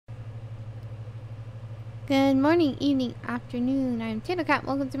Good morning, evening, afternoon. I'm tatocat.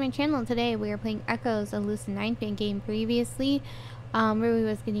 Welcome to my channel. Today we are playing Echoes, a Lucid9 Fangame. Previously, where we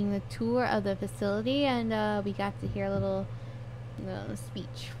was getting the tour of the facility, and we got to hear a little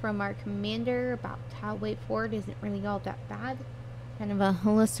speech from our commander about how way forward isn't really all that bad. Kind of a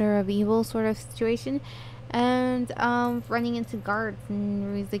lesser of evil sort of situation. And running into guards,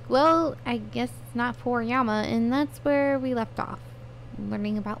 and he's like, well, I guess it's not for Yama, and that's where we left off.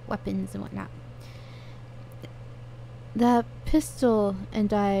 Learning about weapons and whatnot. That pistol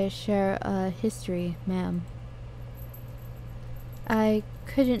and I share a history, ma'am. I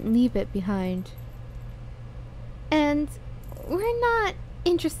couldn't leave it behind. And we're not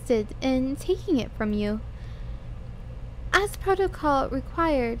interested in taking it from you. As protocol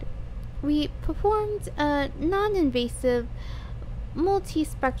required, we performed a non-invasive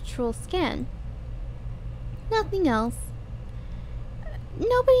multispectral scan. Nothing else.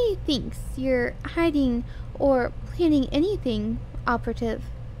 Nobody thinks you're hiding or planning anything, operative.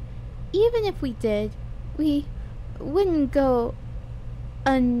 Even if we did, we wouldn't go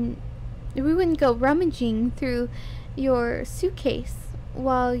rummaging through your suitcase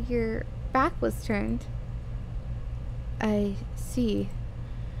while your back was turned. I see.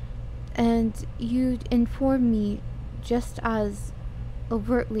 And you'd inform me just as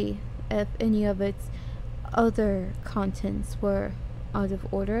overtly if any of its other contents were out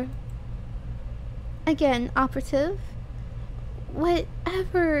of order. Again, operative,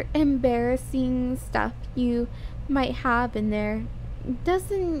 whatever embarrassing stuff you might have in there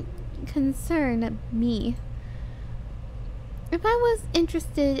doesn't concern me. If I was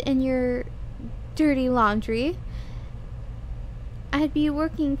interested in your dirty laundry, I'd be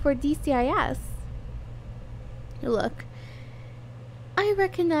working for DCIS. Look, I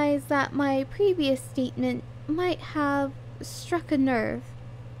recognize that my previous statement might have struck a nerve.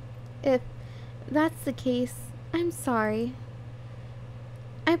 If that's the case, I'm sorry.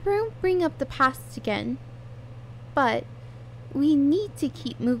 I won't bring up the past again, but we need to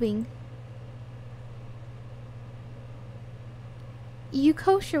keep moving. You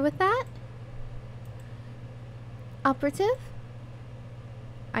kosher with that? Operative?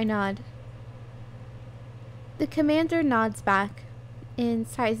 I nod. The commander nods back and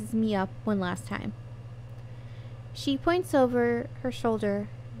sizes me up one last time. She points over her shoulder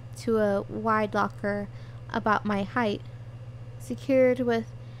to a wide locker about my height, secured with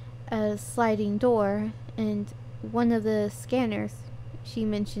a sliding door and one of the scanners she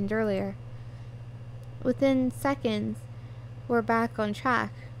mentioned earlier. Within seconds, we're back on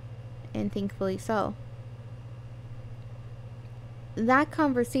track, and thankfully so. That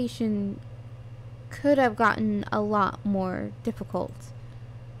conversation could have gotten a lot more difficult.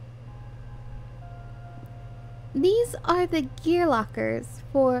 These are the gear lockers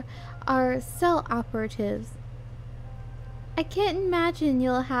for our cell operatives. I can't imagine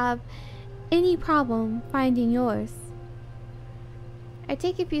you'll have any problem finding yours. I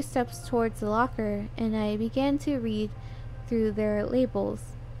take a few steps towards the locker and I began to read through their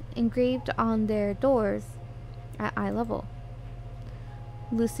labels, engraved on their doors at eye level.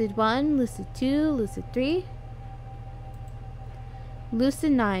 Lucid 1, Lucid 2, Lucid 3.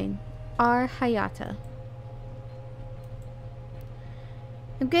 Lucid 9, R. Hayata.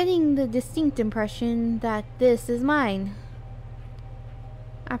 I'm getting the distinct impression that this is mine.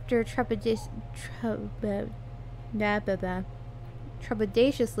 After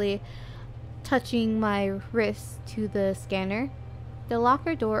trepidatiously touching my wrist to the scanner, the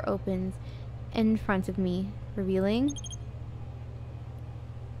locker door opens in front of me, revealing...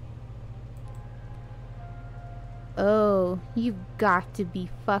 Oh, you've got to be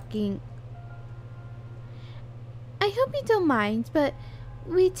fucking... I hope you don't mind, but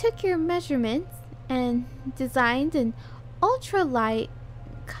we took your measurements and designed an ultralight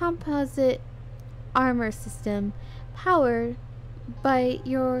composite armor system powered by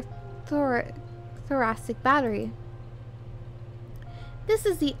your thoracic battery. This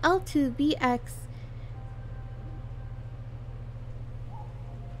is the L2BX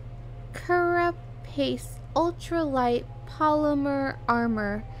Carapace ultralight polymer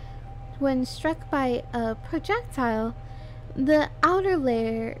armor. When struck by a projectile, the outer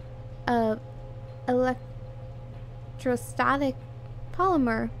layer of electrostatic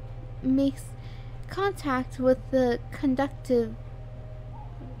polymer makes contact with the conductive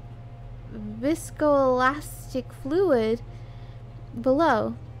viscoelastic fluid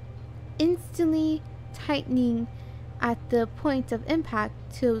below, instantly tightening at the point of impact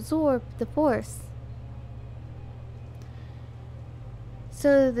to absorb the force.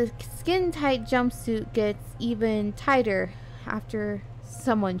 So the skin-tight jumpsuit gets even tighter after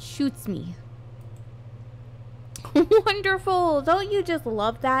someone shoots me. Wonderful! Don't you just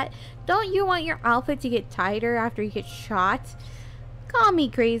love that? Don't you want your outfit to get tighter after you get shot? Call me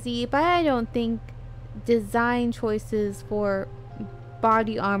crazy, but I don't think design choices for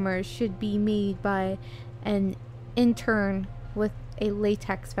body armor should be made by an intern with a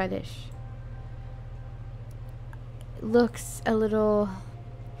latex fetish. Looks a little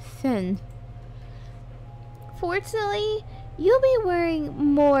thin. Fortunately, you'll be wearing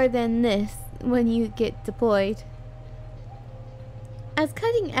more than this when you get deployed. As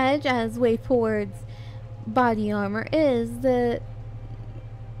cutting edge as Way Forward's body armor is, the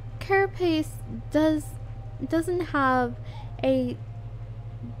carapace doesn't have a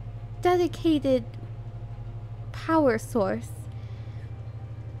dedicated power source.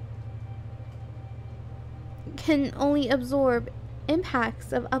 Can only absorb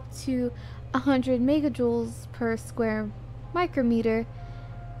impacts of up to 100 megajoules per square micrometer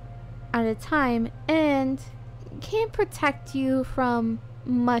at a time, and can't protect you from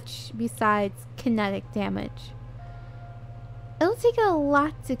much besides kinetic damage. It'll take a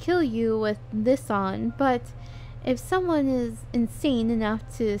lot to kill you with this on, but if someone is insane enough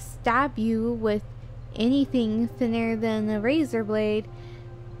to stab you with anything thinner than a razor blade,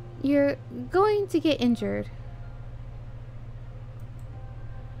 you're going to get injured.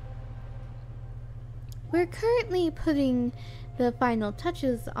 We're currently putting the final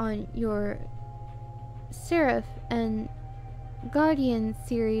touches on your Seraph and Guardian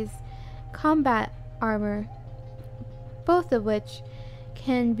series combat armor, both of which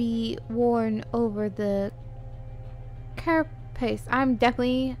can be worn over the carapace. I'm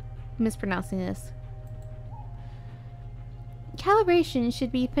definitely mispronouncing this. Calibration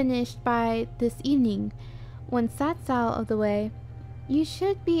should be finished by this evening. Once that's out of the way, you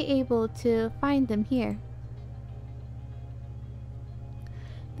should be able to find them here.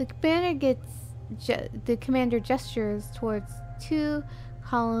 The commander gestures towards two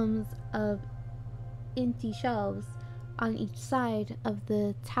columns of empty shelves on each side of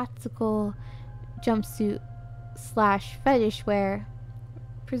the tactical jumpsuit slash fetish wear,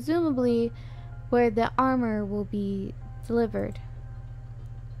 presumably where the armor will be delivered.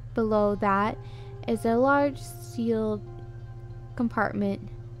 Below that is a large sealed compartment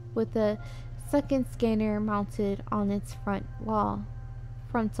with a second scanner mounted on its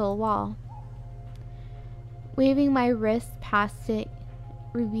frontal wall. Waving my wrist past it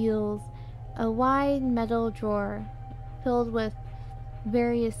reveals a wide metal drawer filled with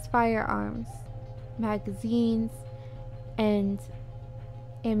various firearms, magazines, and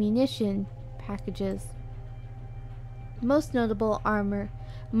ammunition packages. Most notable among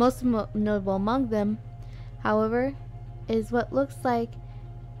them, however, is what looks like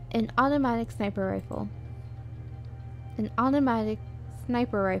an automatic sniper rifle. An automatic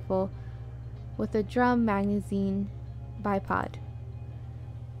sniper rifle with a drum magazine bipod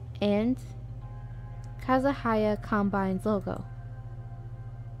and Kazahaya Combine's logo.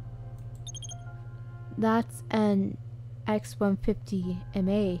 That's an X150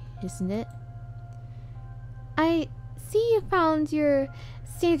 MA, isn't it? I see you found your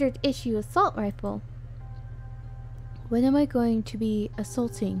standard issue assault rifle. When am I going to be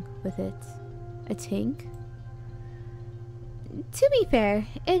assaulting with it? A tank? To be fair,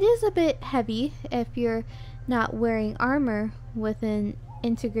 it is a bit heavy if you're not wearing armor with an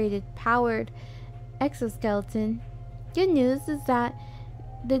integrated powered exoskeleton. Good news is that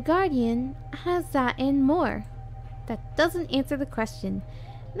the Guardian has that and more. That doesn't answer the question.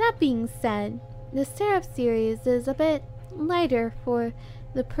 That being said, the Seraph series is a bit lighter for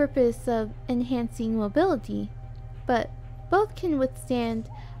the purpose of enhancing mobility, but both can withstand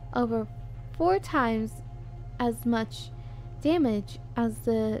over 4 times as much damage as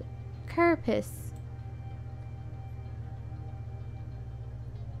the carapace.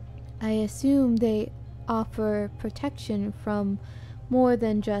 I assume they offer protection from more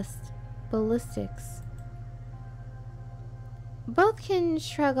than just ballistics. Both can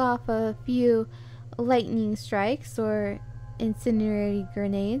shrug off a few lightning strikes or incendiary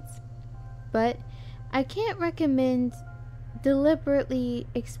grenades, but I can't recommend deliberately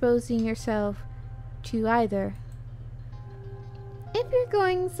exposing yourself to either. If you're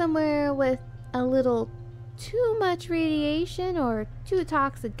going somewhere with a little too much radiation or too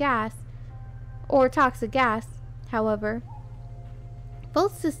toxic gas, however,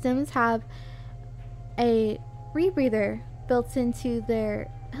 both systems have a rebreather built into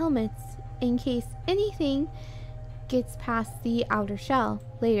their helmets in case anything gets past the outer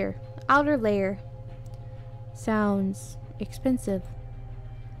layer. Sounds expensive.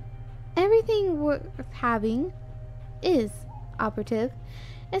 Everything worth having is operative,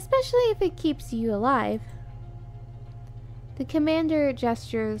 especially if it keeps you alive. The commander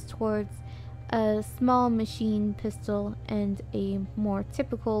gestures towards a small machine pistol and a more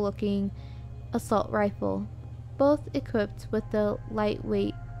typical looking assault rifle, both equipped with the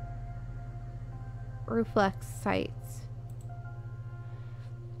lightweight reflex sights.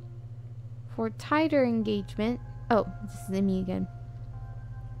 For tighter engagement, oh, this is me again.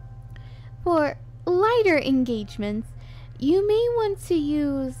 For lighter engagements, you may want to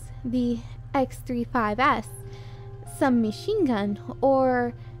use the X-35S submachine gun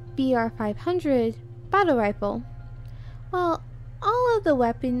or BR-500 battle rifle. While all of the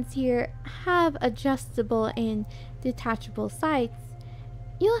weapons here have adjustable and detachable sights,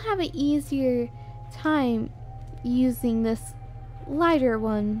 you'll have an easier time using this lighter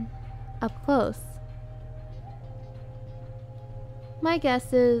one up close. My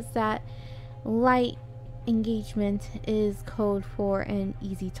guess is that light engagement is code for an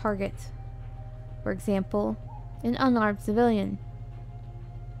easy target. For example, an unarmed civilian.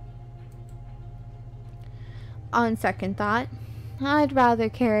 On second thought, I'd rather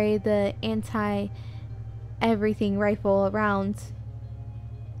carry the anti-everything rifle around.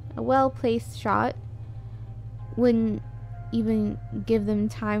 A well-placed shot wouldn't even give them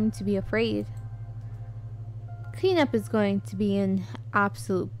time to be afraid. Cleanup is going to be an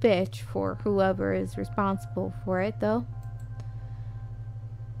absolute bitch for whoever is responsible for it, though.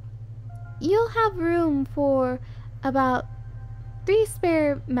 You'll have room for about 3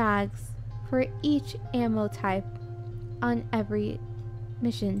 spare mags for each ammo type on every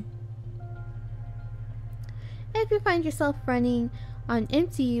mission. If you find yourself running on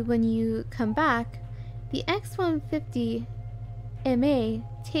empty when you come back, the X-150 MA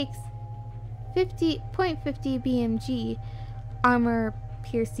takes 0.50 BMG armor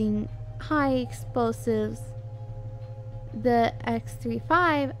piercing high explosives. The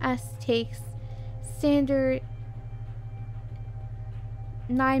X-35S takes standard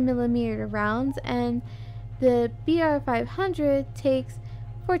 9mm rounds, and the BR-500 takes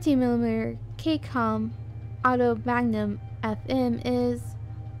 14mm KCOM Auto Magnum FM is.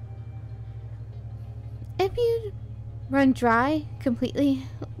 If you run dry completely,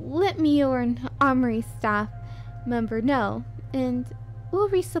 let me or an armory staff member know, and we'll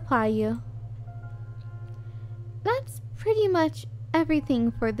resupply you. That's pretty much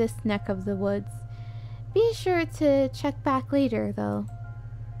everything for this neck of the woods. Be sure to check back later, though.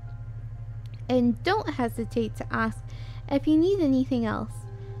 And don't hesitate to ask if you need anything else.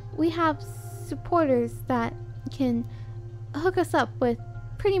 We have supporters that can hook us up with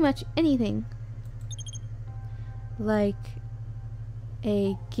pretty much anything. Like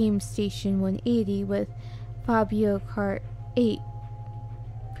a Game Station 180 with Fabio Kart 8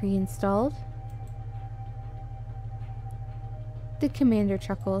 pre-installed. The commander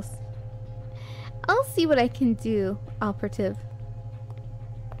chuckles. I'll see what I can do, operative.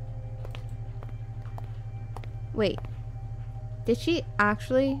 Wait, did she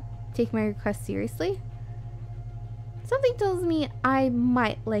actually take my request seriously? Something tells me I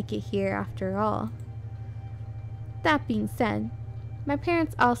might like it here after all. That being said, my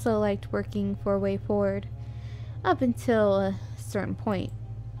parents also liked working for Way Forward, up until a certain point.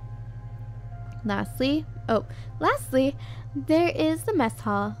 Lastly, there is the mess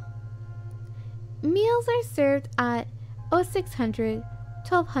hall. Meals are served at 0600,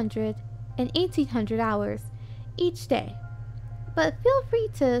 1200, and 1800 hours each day, but feel free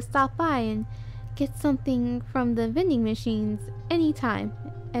to stop by and get something from the vending machines anytime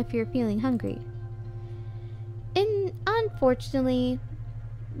if you're feeling hungry. And unfortunately,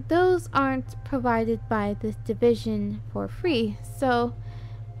 those aren't provided by this division for free, so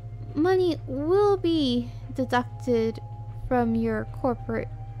money will be deducted from your corporate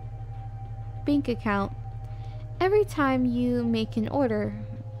bank account every time you make an order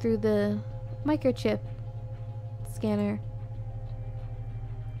through the microchip scanner.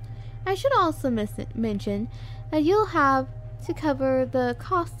 I should also mention that you'll have to cover the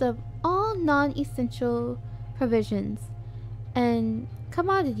cost of all non-essential provisions and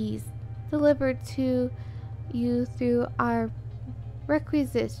commodities delivered to you through our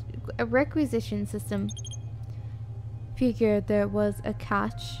requisition system. Figured there was a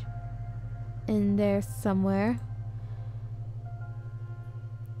catch in there somewhere.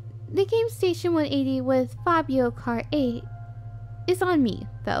 The Game Station 180 with Fabio Kart 8 is on me,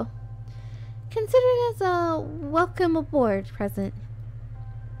 though. Consider it as a welcome aboard present.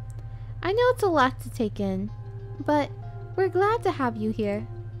 I know it's a lot to take in, but we're glad to have you here.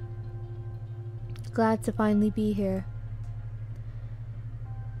 Glad to finally be here.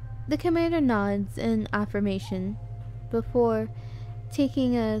 The commander nods in affirmation before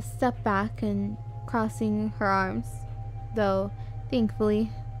taking a step back and crossing her arms. though,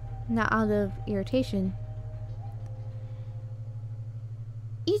 thankfully, not out of irritation.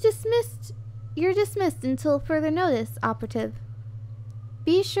 You're dismissed until further notice, operative.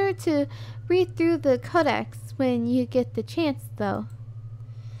 Be sure to read through the codex when you get the chance, though.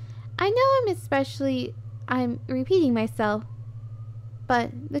 I know I'm repeating myself,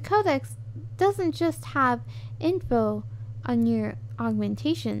 but the codex doesn't just have info on your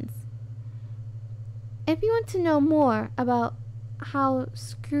augmentations. If you want to know more about how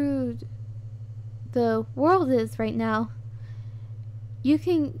screwed the world is right now, you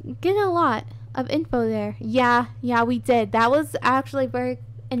can get a lot of info there. Yeah, we did. That was actually very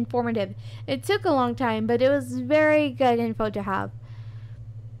informative. It took a long time, but it was very good info to have.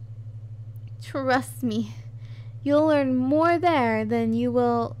 Trust me, you'll learn more there than you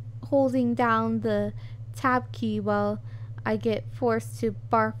will holding down the tab key while I get forced to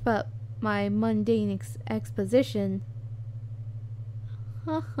barf up my mundane exposition.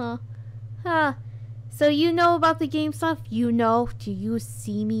 Ha. So you know about the game stuff? You know? Do you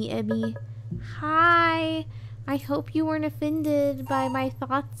see me, Emmy? Hi. I hope you weren't offended by my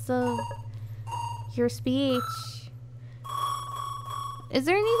thoughts of your speech. Is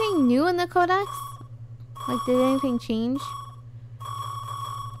there anything new in the codex? Like, did anything change?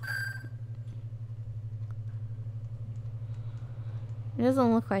 It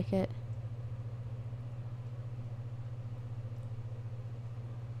doesn't look like it.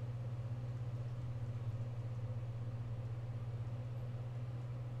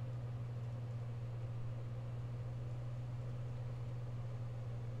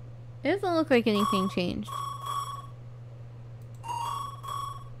 It doesn't look like anything changed.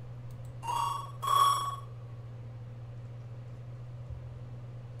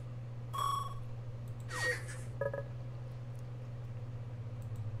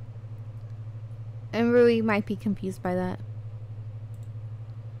 And Rui might be confused by that.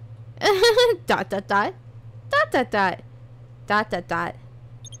 Dot dot dot. Dot dot dot. Dot dot dot.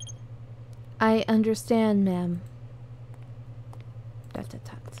 I understand, ma'am. Dot dot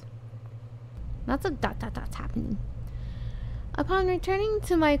dot. Lots of dot dot dots happening. Upon returning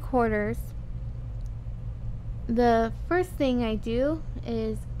to my quarters, the first thing I do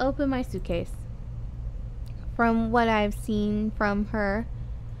is open my suitcase. From what I've seen from her,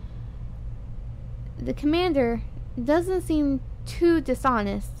 the commander doesn't seem too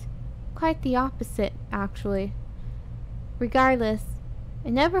dishonest. Quite the opposite, actually. Regardless,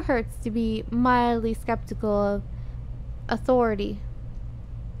 it never hurts to be mildly skeptical of authority.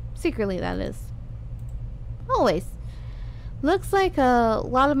 Secretly, that is. Always. Looks like a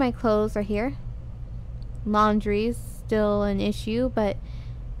lot of my clothes are here. Laundry's still an issue, but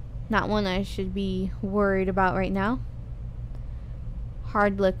not one I should be worried about right now.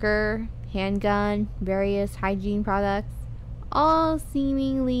 Hard liquor, handgun, various hygiene products, all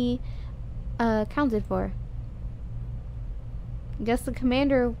seemingly accounted for. Guess the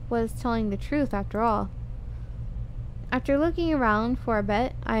commander was telling the truth after all. After looking around for a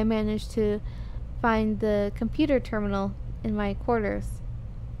bit, I managed to find the computer terminal in my quarters,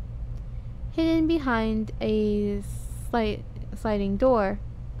 hidden behind a sliding door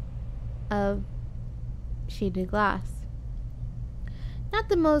of shaded glass. Not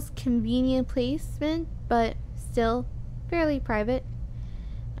the most convenient placement, but still fairly private,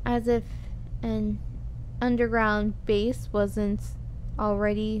 as if an underground base wasn't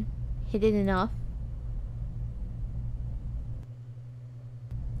already hidden enough.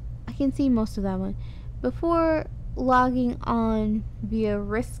 I can see most of that one. Before logging on via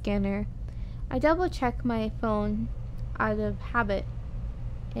wrist scanner, I double check my phone out of habit,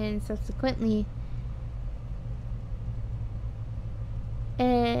 and subsequently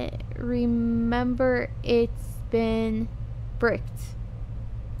remember it's been bricked.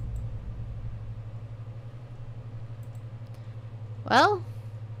 Well,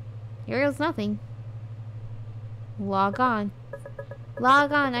 here goes nothing. Log on.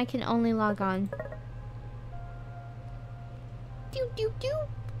 Log on, I can only log on. Doo doo doo.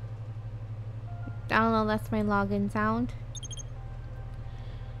 I don't know, that's my login sound.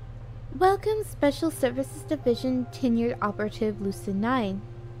 Welcome, Special Services Division tenured operative Lucid9.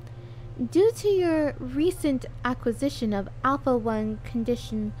 Due to your recent acquisition of Alpha 1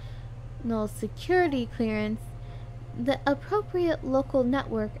 conditional security clearance, the appropriate local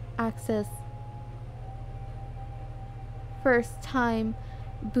network access first time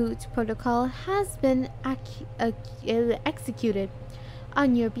boot protocol has been executed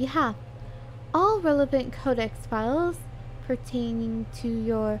on your behalf. All relevant codex files pertaining to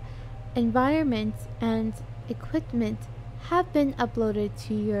your environment and equipment have been uploaded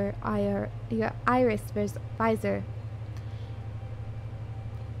to your iris visor.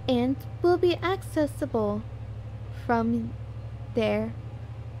 and will be accessible from there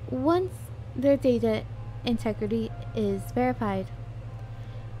once their data integrity is verified.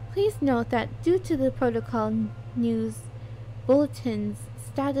 Please note that due to the protocol, news bulletins,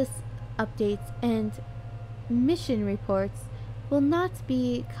 status updates, and mission reports will not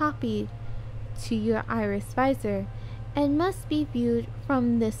be copied to your iris visor and must be viewed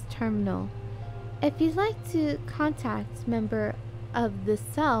from this terminal. If you'd like to contact member of the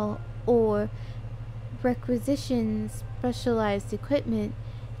cell or requisition specialized equipment,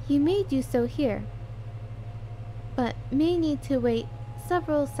 you may do so here, but may need to wait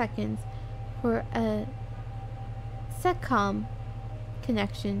several seconds for a SECCOM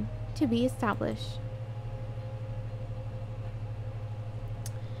connection to be established.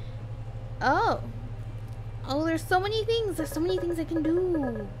 Oh, there's so many things. There's so many things I can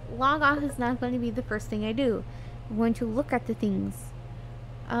do. Log off is not going to be the first thing I do. I'm going to look at the things.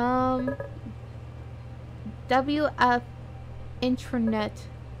 WF intranet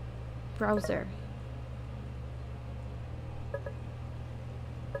browser.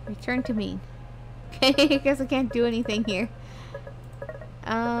 Return to main. Okay, I guess I can't do anything here.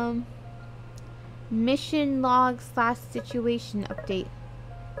 Mission log / situation update.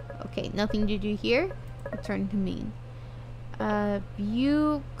 Okay, nothing to do here. Return to main.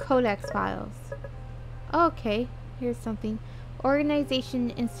 View codex files. Okay, here's something.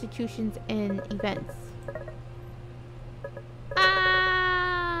 Organization, institutions, and events.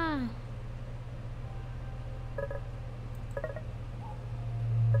 Ah!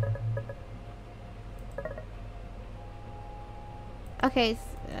 Okay,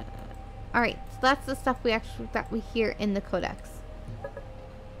 alright, so that's the stuff that we hear in the codex.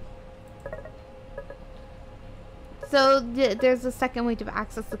 So there's a second way to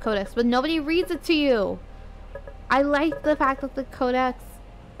access the codex, but nobody reads it to you. I like the fact that the codex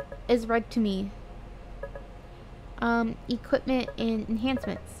is read to me. Equipment and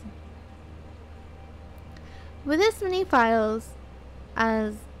enhancements. With this many files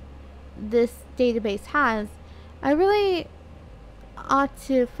as this database has, I really ought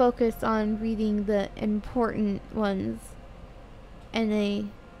to focus on reading the important ones in a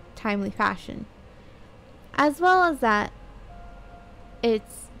timely fashion. As well as that,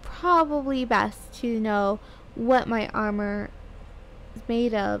 it's probably best to know what my armor is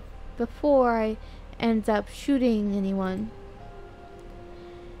made of before I end up shooting anyone.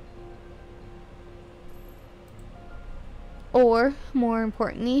 Or, more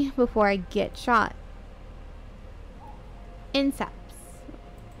importantly, before I get shot. Inceps.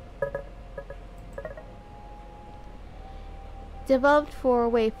 Developed for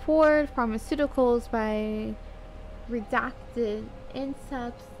way forward pharmaceuticals by redacted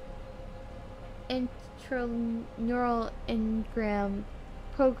inceps intraneural engram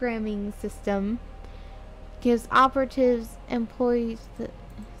programming system gives operatives employees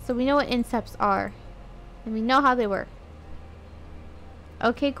so we know what inceps are and we know how they work.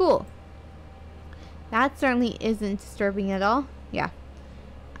 Okay, cool. That certainly isn't disturbing at all. Yeah.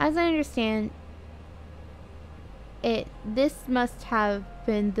 As I understand it, this must have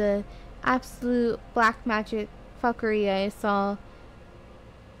been the absolute black magic fuckery I saw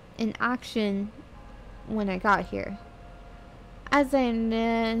in action when I got here. As I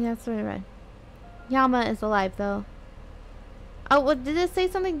that's what I read. Yama is alive though. Oh, what did it say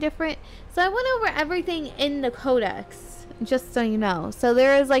something different? So I went over everything in the codex, just so you know. So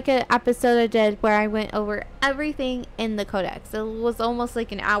there is like an episode I did where I went over everything in the codex. It was almost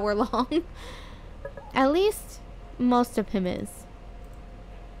like an hour long. At least most of him is.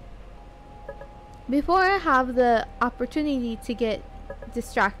 Before I have the opportunity to get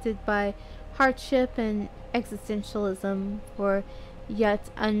distracted by hardship and existentialism for yet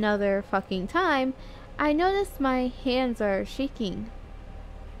another fucking time, I notice my hands are shaking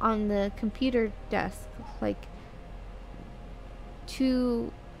on the computer desk like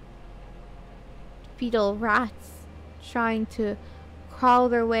two fetal rats trying to crawl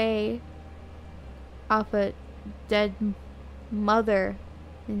their way off a dead mother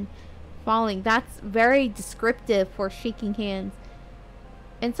and falling. That's very descriptive for shaking hands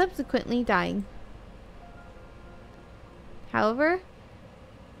and subsequently dying. However,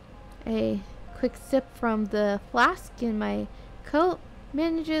 a quick sip from the flask in my coat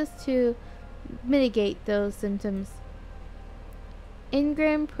manages to mitigate those symptoms.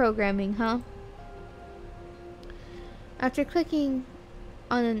 Engram programming, huh? After clicking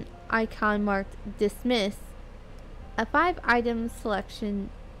on an icon marked dismiss, a 5-item selection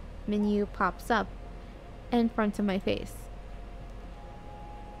menu pops up in front of my face.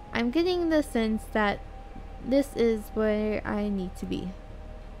 I'm getting the sense that this is where I need to be.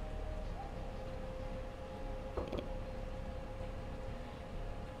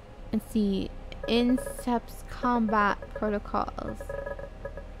 let's see, Incept's combat protocols.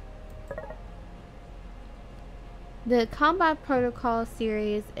 The combat protocol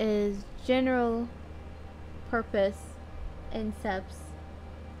series is general purpose Incept's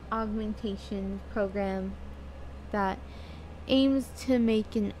augmentation program that aims to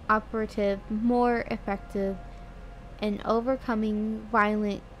make an operative more effective in overcoming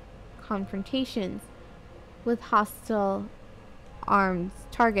violent confrontations with hostile armed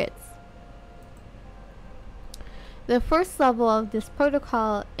targets. The first level of this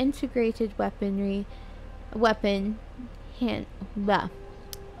protocol, integrated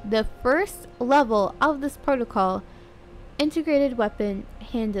the first level of this protocol, integrated weapon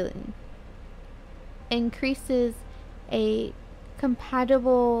handling, increases a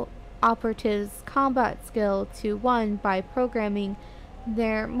compatible operative's combat skill to 1 by programming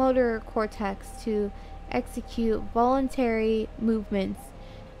their motor cortex to execute voluntary movements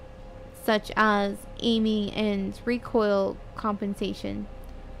such as aiming and recoil compensation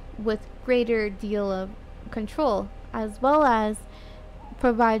with greater deal of control, as well as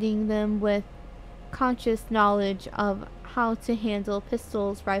providing them with conscious knowledge of how to handle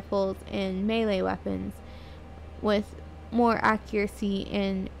pistols, rifles, and melee weapons with more accuracy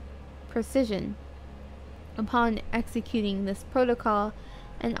and precision. Upon executing this protocol,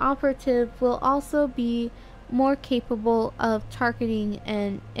 an operative will also be more capable of targeting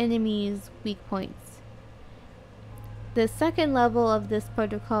an enemy's weak points. The second level of this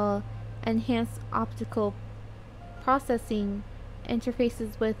protocol, enhanced optical processing,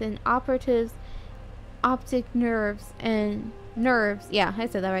 interfaces with an operative's optic nerves and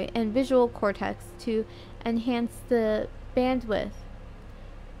visual cortex to enhance the bandwidth,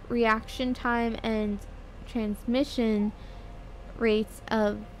 reaction time, and transmission rates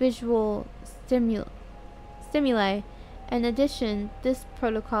of visual stimuli. In addition, this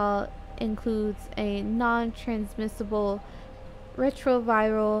protocol includes a non-transmissible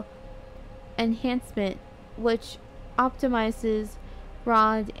retroviral enhancement, which optimizes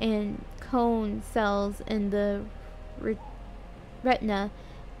rod and cone cells in the retina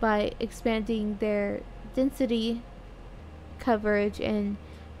by expanding their density, coverage, and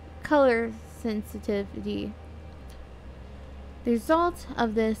color sensitivity. The result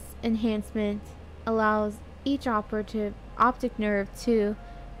of this enhancement allows each optic nerve to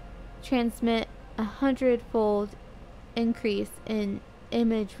transmit 100-fold increase in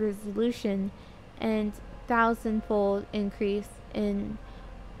image resolution and 1,000-fold increase in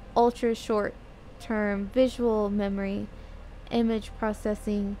ultra short term visual memory, image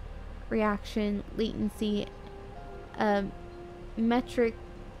processing, reaction latency, a metric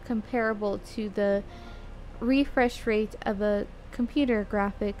comparable to the refresh rate of a computer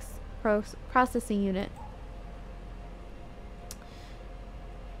graphics processing unit.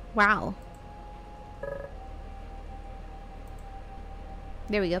 Wow.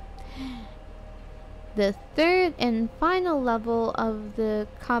 There we go. The third and final level of the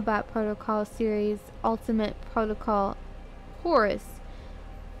Combat Protocol series, Ultimate Protocol Horus,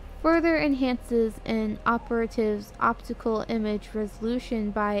 further enhances an operative's optical image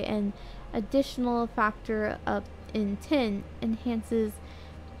resolution by an additional factor of 10, enhances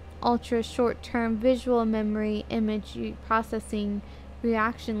ultra short-term visual memory image processing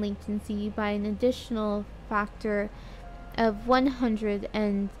reaction latency by an additional factor of 100,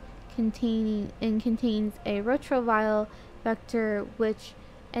 and contains a retroviral vector which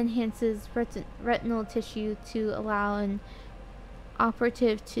enhances retinal tissue to allow an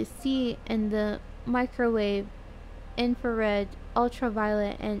operative to see in the microwave, infrared,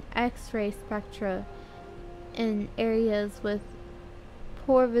 ultraviolet, and X-ray spectra in areas with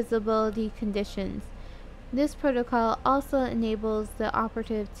poor visibility conditions. This protocol also enables the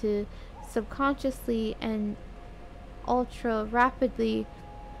operative to subconsciously and ultra rapidly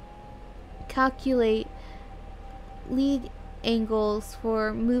calculate lead angles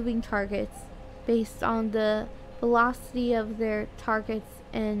for moving targets based on the velocity of their targets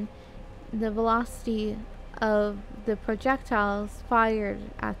and the velocity of the projectiles fired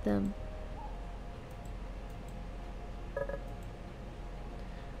at them.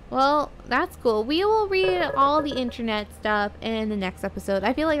 Well, that's cool. We will read all the internet stuff in the next episode.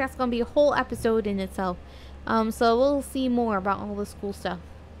 I feel like that's going to be a whole episode in itself. So we'll see more about all this cool stuff.